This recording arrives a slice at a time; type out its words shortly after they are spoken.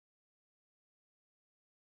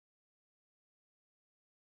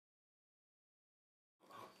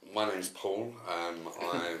My name's Paul.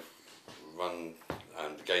 I run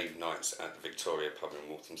the gay nights at the Victoria pub in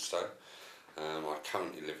Walthamstow. I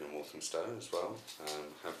currently live in Walthamstow as well.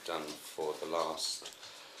 Have done for the last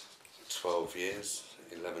 12 years,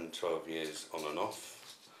 12 years on and off.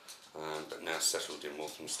 But now settled in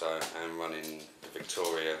Walthamstow and running the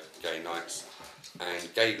Victoria Gay Nights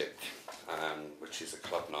and Gaelic, which is a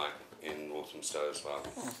club night in Walthamstow as well.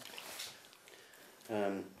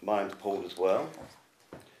 Mine's Paul as well.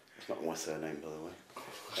 It's not my surname, by the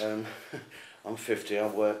way. I'm 50. I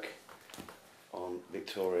work on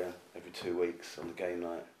Victoria every 2 weeks on the gay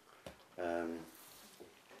night.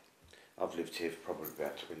 I've lived here for probably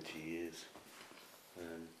about 20 years.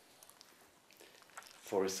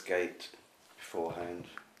 Forest Gate beforehand,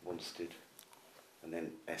 Wanstead, and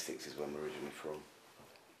then Essex is where I'm originally from.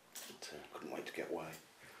 But, couldn't wait to get away.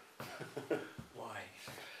 Why?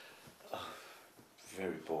 Oh,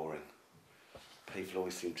 very boring. People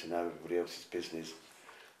always seem to know everybody else's business.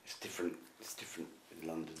 It's different in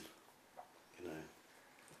London, you know.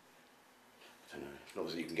 I don't know, not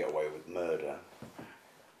as you can get away with murder.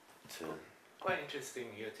 Quite interesting,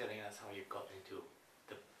 you're telling us how you got into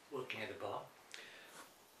working at the bar.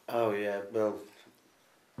 Oh yeah, well,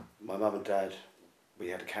 my mum and dad, we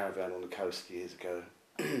had a caravan on the coast years ago.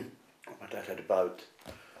 My dad had a boat,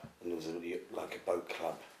 and there was like a boat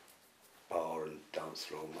club, bar and dance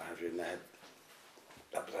floor and what have you, and that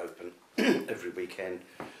was open every weekend.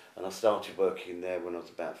 And I started working there when I was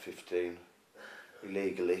about 15,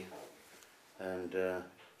 illegally, and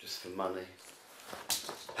just for money.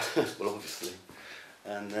 Well, obviously.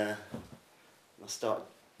 And when I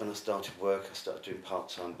started work, I started doing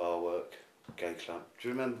part-time bar work, gay club. Do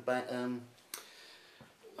you remember back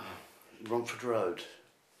Romford Road?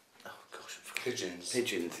 Oh gosh, Pigeons.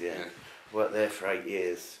 Pigeons, yeah. Worked there for 8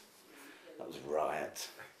 years. That was a riot.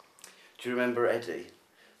 Do you remember Eddie?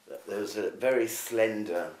 There was a very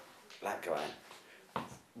slender black guy,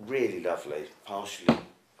 really lovely, partially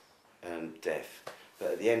deaf.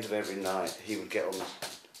 But at the end of every night, he would get on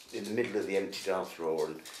in the middle of the empty dance floor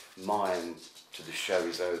and mime to the show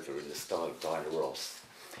is over in the style of Diana Ross.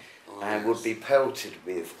 Oh, and would be pelted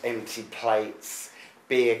with empty plates,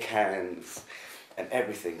 beer cans and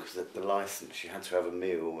everything, because at the licence you had to have a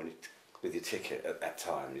meal with your ticket at that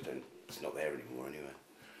time. It's not there anymore anyway.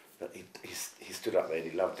 But he stood up there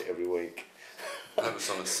and he loved it every week. That was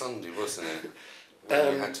on a Sunday, wasn't it?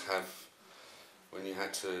 When you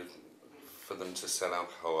had to for them to sell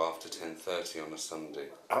alcohol after 10:30 on a Sunday.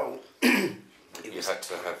 Oh. You had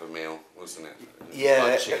to have a meal, wasn't it? Yeah.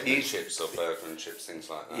 Like chicken and chips or burger and chips, things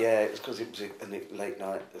like that. Yeah, it was because it was a late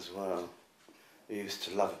night as well. We used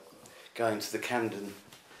to love going to the Camden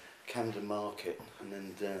Market and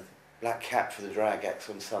then Black Cat for the drag acts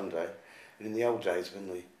on Sunday. And in the old days when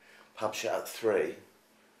the pub shut at 3,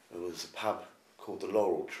 there was a pub called the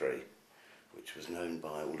Laurel Tree, which was known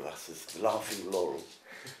by all of us as the Laughing Laurel,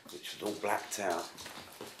 which was all blacked out.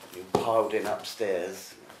 You piled in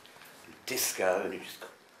upstairs, disco, and you just got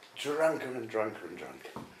drunker and drunker and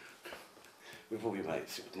drunker. With all your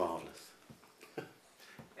mates, it was marvellous.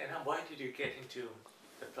 And why did you get into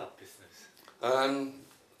the club business?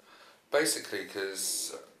 Basically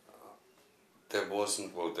because there was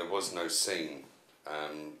no scene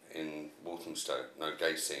in Walthamstow, no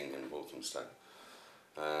gay scene in Walthamstow.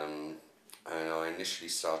 And I initially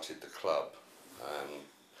started the club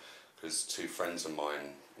because 2 friends of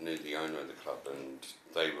mine knew the owner of the club and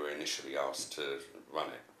they were initially asked to run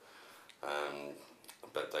it.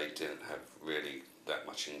 But they didn't have really that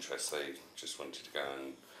much interest. They just wanted to go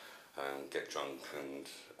and get drunk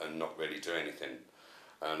and not really do anything.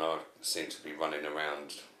 And I seemed to be running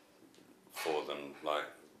around for them, like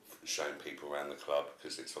showing people around the club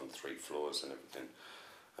because it's on 3 floors and everything.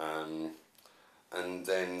 And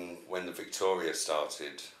then when the Victoria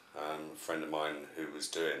started, a friend of mine who was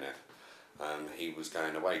doing it, he was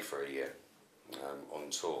going away for a year on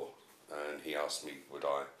tour, and he asked me would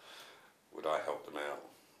I help them out,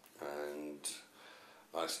 and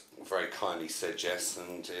I very kindly said yes,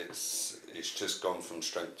 and it's just gone from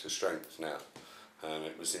strength to strength now.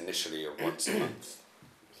 It was initially a once a month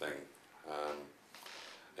thing.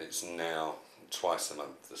 It's now twice a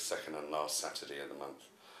month, the second and last Saturday of the month.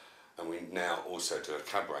 And we now also do a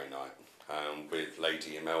cabaret night with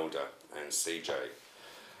Lady Imelda and CJ,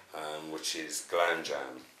 which is Glam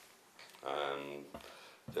Jam.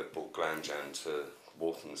 They've brought Glam Jam to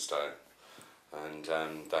Walthamstow, and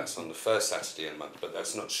that's on the first Saturday of the month, but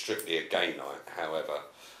that's not strictly a gay night. However,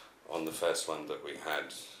 on the first one that we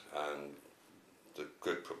had, the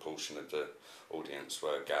good proportion of the audience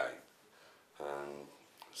were gay.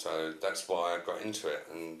 So that's why I got into it,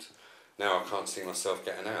 and now I can't see myself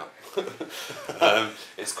getting out.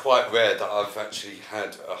 It's quite rare that I've actually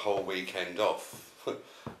had a whole weekend off.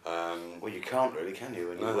 Well, you can't really, can you,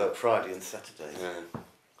 when you No. work Friday and Saturday? Yeah.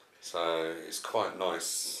 So it's quite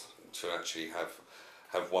nice to actually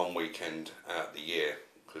have one weekend out the year,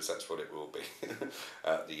 because that's what it will be,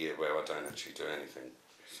 out the year where I don't actually do anything.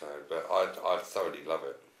 So, but I thoroughly love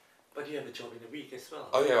it. But you have a job in the week as well?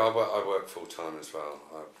 Oh yeah, I work full time as well.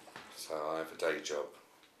 So I have a day job.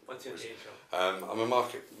 What's your day job? I'm a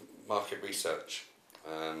market research.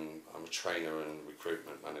 I'm a trainer and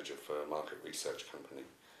recruitment manager for a market research company,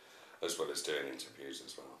 as well as doing interviews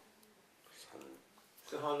as well.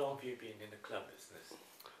 So how long have you been in the club business?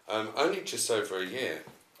 Only just over a year.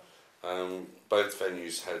 Both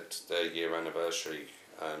venues had their year anniversary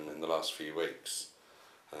in the last few weeks.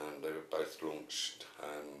 They were both launched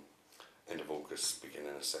end of August,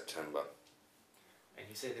 beginning of September. And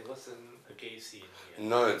you said there wasn't a gay scene here?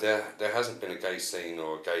 No, there hasn't been a gay scene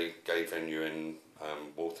or a gay venue in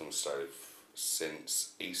Walthamstow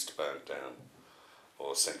since East burnt down,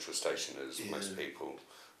 or Central Station as most people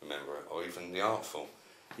remember it, or even the Artful.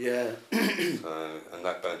 Yeah. And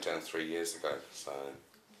that burnt down 3 years ago. So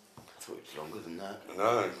I thought it was longer than that.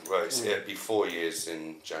 no, well, it'll be 4 years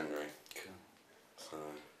in January. Cool. So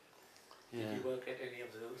Did you work at any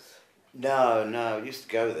of those? No, I used to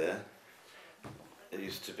go there. There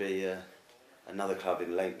used to be another club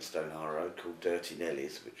in Leytonstone High Road called Dirty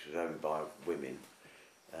Nellies, which was owned by women,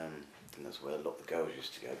 and that's where a lot of the girls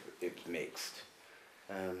used to go. It was mixed,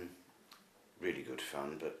 really good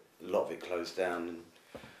fun, but a lot of it closed down,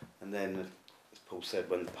 and then, as Paul said,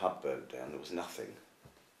 when the pub burnt down, there was nothing,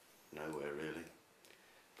 nowhere really.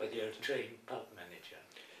 But you're a trained pub manager?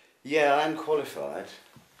 Yeah, I am qualified,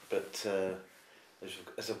 but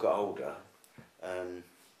as I've got older,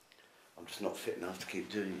 I'm just not fit enough to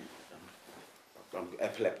keep doing it. I'm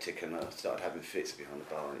epileptic and I started having fits behind the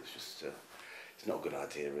bar, and it's just, it's not a good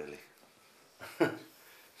idea really.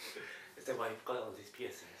 Is that why you've got all these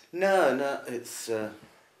piercings? No, it's,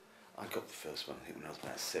 I got the first one I think when I was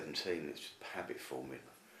about 17, it's just a habit forming.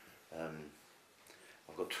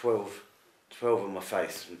 I've got 12 on my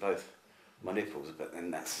face and both my nipples, but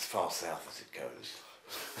then that's as far south as it goes.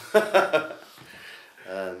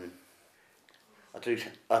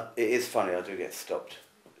 It is funny, I do get stopped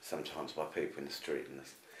sometimes by people in the street, and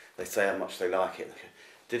they say how much they like it. They go,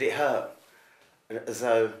 "Did it hurt?" As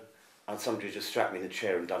though somebody just strapped me in the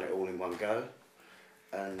chair and done it all in one go.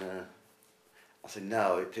 And I said,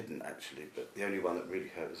 no, it didn't actually, but the only one that really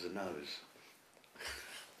hurt was the nose.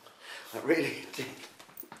 That really did.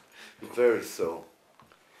 Very sore.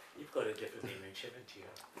 You've got a different image, haven't you?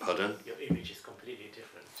 pardon? Your image is completely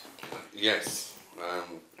different. Yes.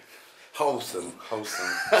 Wholesome.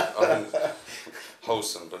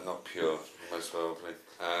 Wholesome, but not pure, most probably.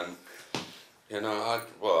 I've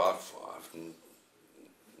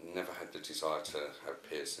never had the desire to have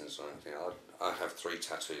piercings or anything. I have 3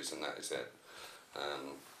 tattoos and that is it. I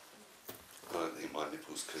don't think my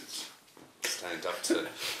nipples could stand up to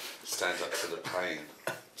the pain,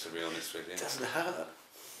 to be honest with you. It doesn't hurt.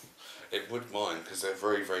 It would mind, because they're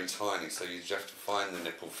very, very tiny, so you just have to find the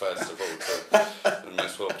nipple first of all to and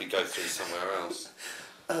most probably go through somewhere else.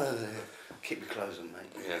 Keep your clothes on,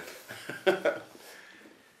 mate. Yeah.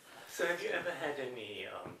 So have you ever had any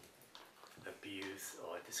abuse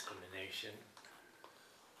or discrimination?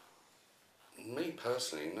 Me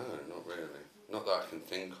personally, no, not really. Not that I can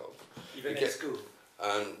think of. Even at school?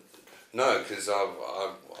 No, because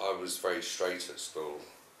I was very straight at school.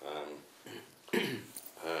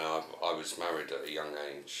 I was married at a young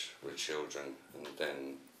age with children, and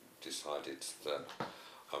then decided that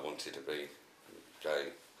I wanted to be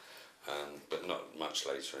gay, but not much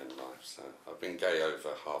later in life. So I've been gay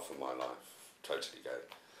over half of my life, totally gay.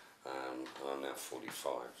 I'm now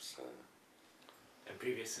 45, so. And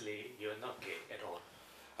previously you were not gay at all?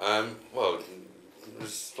 Well, it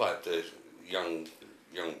was like the young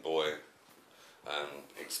boy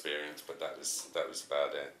experience, but that was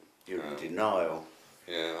about it. You're in denial.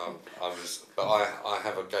 Yeah, I was, but I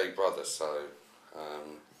have a gay brother, so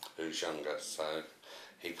who's younger, so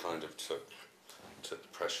he kind of took the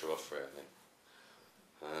pressure off really.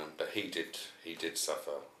 But he did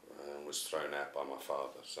suffer, was thrown out by my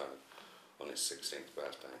father, so on his 16th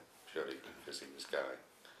birthday, purely because he was gay.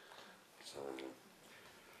 So.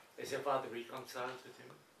 Is your father reconciled with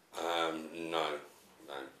him? No.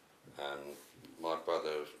 My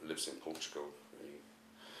brother lives in Portugal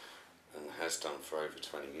and has done for over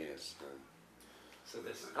 20 years. So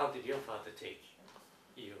how did your father take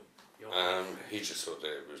you? He just thought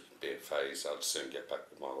that it would be a phase. I'd soon get back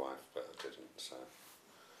with my wife, but I didn't. So.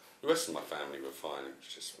 The rest of my family were fine, it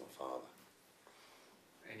was just my father.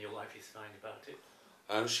 And your wife is fine about it?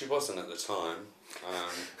 She wasn't at the time,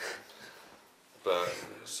 but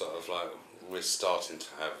sort of like we're starting to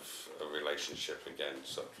have a relationship again,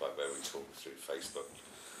 sort of like where we talk through Facebook,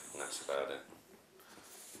 and that's about it.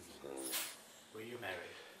 Were you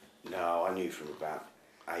married? No, I knew from about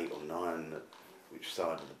 8 or 9 that which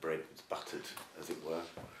side of the bread was buttered, as it were,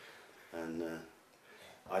 and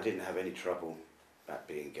I didn't have any trouble about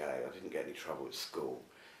being gay. I didn't get any trouble at school.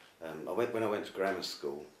 When I went to grammar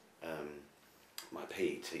school, my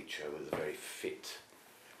PE teacher was a very fit,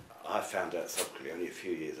 I found out subsequently, only a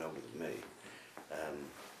few years older than me,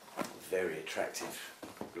 a very attractive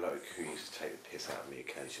bloke who used to take the piss out of me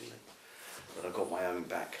occasionally. But I got my own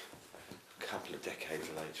back a couple of decades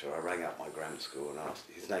later. I rang up my grammar school and asked,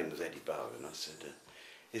 his name was Eddie Bow, and I said,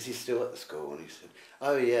 is he still at the school? And he said,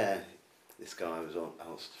 oh yeah. This guy was on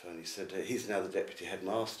answered the phone. He said, he's now the deputy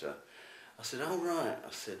headmaster. I said, oh right. I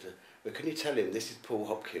said, well, can you tell him this is Paul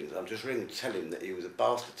Hopkins? I'm just ringing to tell him that he was a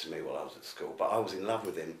bastard to me while I was at school, but I was in love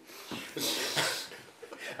with him.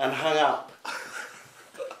 And hung up.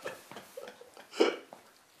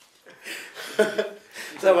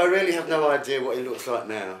 So I really have no idea what he looks like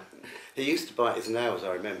now. He used to bite his nails,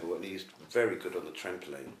 I remember, when he used to be very good on the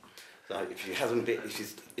trampoline. So if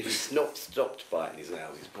he's not stopped biting his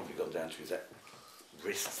nails, he's probably gone down to his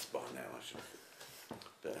wrists by now, I should think.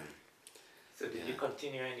 But, so did you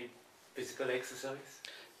continue any physical exercise?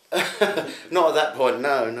 Not at that point,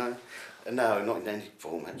 no, not in any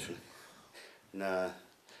form actually. No,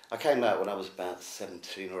 I came out when I was about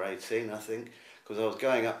 17 or 18, I think, because I was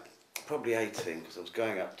going up, probably 18, because I was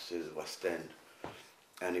going up to the West End,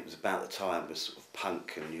 and it was about the time where sort of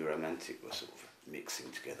punk and new romantic were sort of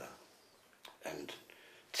mixing together. And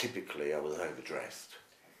typically I was overdressed.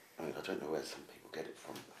 I mean, I don't know where some people get it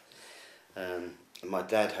from. And my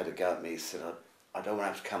dad had a go at me. He said, I don't want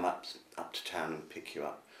to have to come up to town and pick you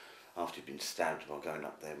up after you've been stabbed while going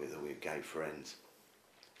up there with all your gay friends.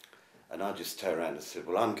 And I just turned around and said,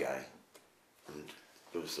 well, I'm gay. And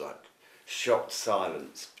there was like shocked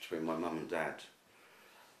silence between my mum and dad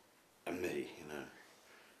and me, you know.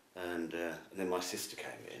 And then my sister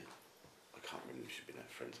came in. I can't remember, she'd been her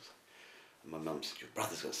friends or something. And my mum said, your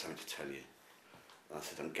brother's got something to tell you. And I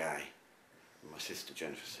said, I'm gay. And my sister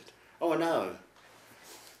Jennifer said, oh, I know.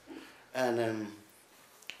 And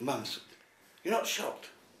Mum said, you're not shocked?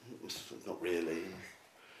 I said, not really.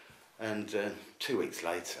 And 2 weeks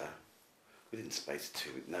later, within the space of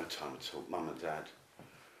 2 weeks, no time at all, Mum and Dad,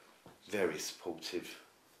 very supportive,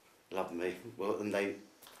 loved me, well, and they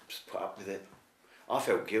just put up with it. I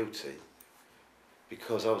felt guilty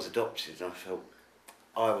because I was adopted and I felt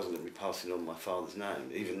I wasn't going to be passing on my father's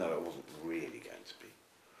name, even though I wasn't really going to be,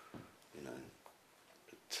 you know.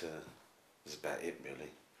 But that's about it,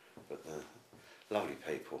 really. But lovely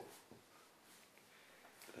people,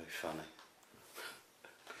 very funny.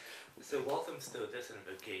 So Walthamstow doesn't have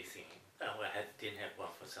a gay scene. Didn't have one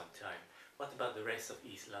for some time. What about the rest of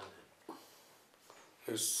East London?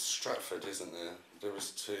 There's Stratford, isn't there? There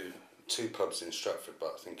was two pubs in Stratford,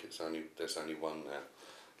 but I think there's only one now,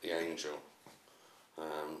 the Angel.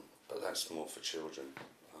 But that's more for children,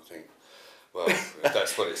 I think. Well,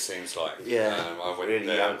 that's what it seems like. Yeah, I went really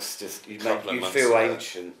there youngsters. You feel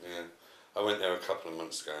ancient. Yeah, I went there a couple of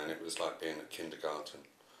months ago, and it was like being at kindergarten.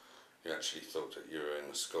 You actually thought that you were in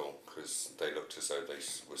a school because they looked as though they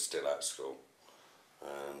were still at school.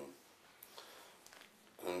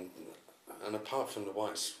 And apart from the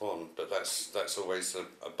White Swan, but that's always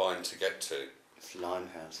a bind to get to. It's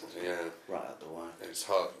Limehouse, isn't it? Yeah, right up the way. It's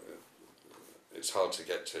hard to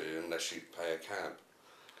get to unless you pay a cab.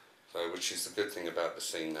 So, which is the good thing about the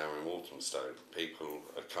scene now in Walthamstow. People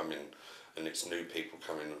are coming, and it's new people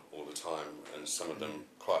coming all the time, and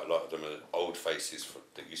quite a lot of them are old faces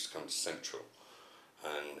that used to come to Central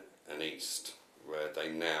and East, where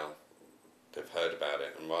they've heard about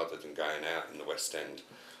it, and rather than going out in the West End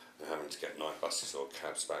and having to get night buses or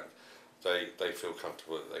cabs back, they feel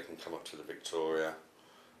comfortable that they can come up to the Victoria,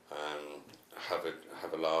 have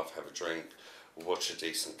a laugh, have a drink, watch a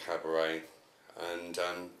decent cabaret, and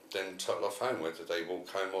then tuttle off home, whether they walk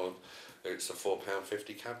home or it's a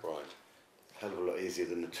 £4.50 cab ride. Hell of a lot easier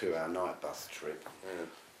than the 2-hour night bus trip. Yeah.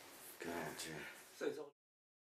 God, yeah. So it's all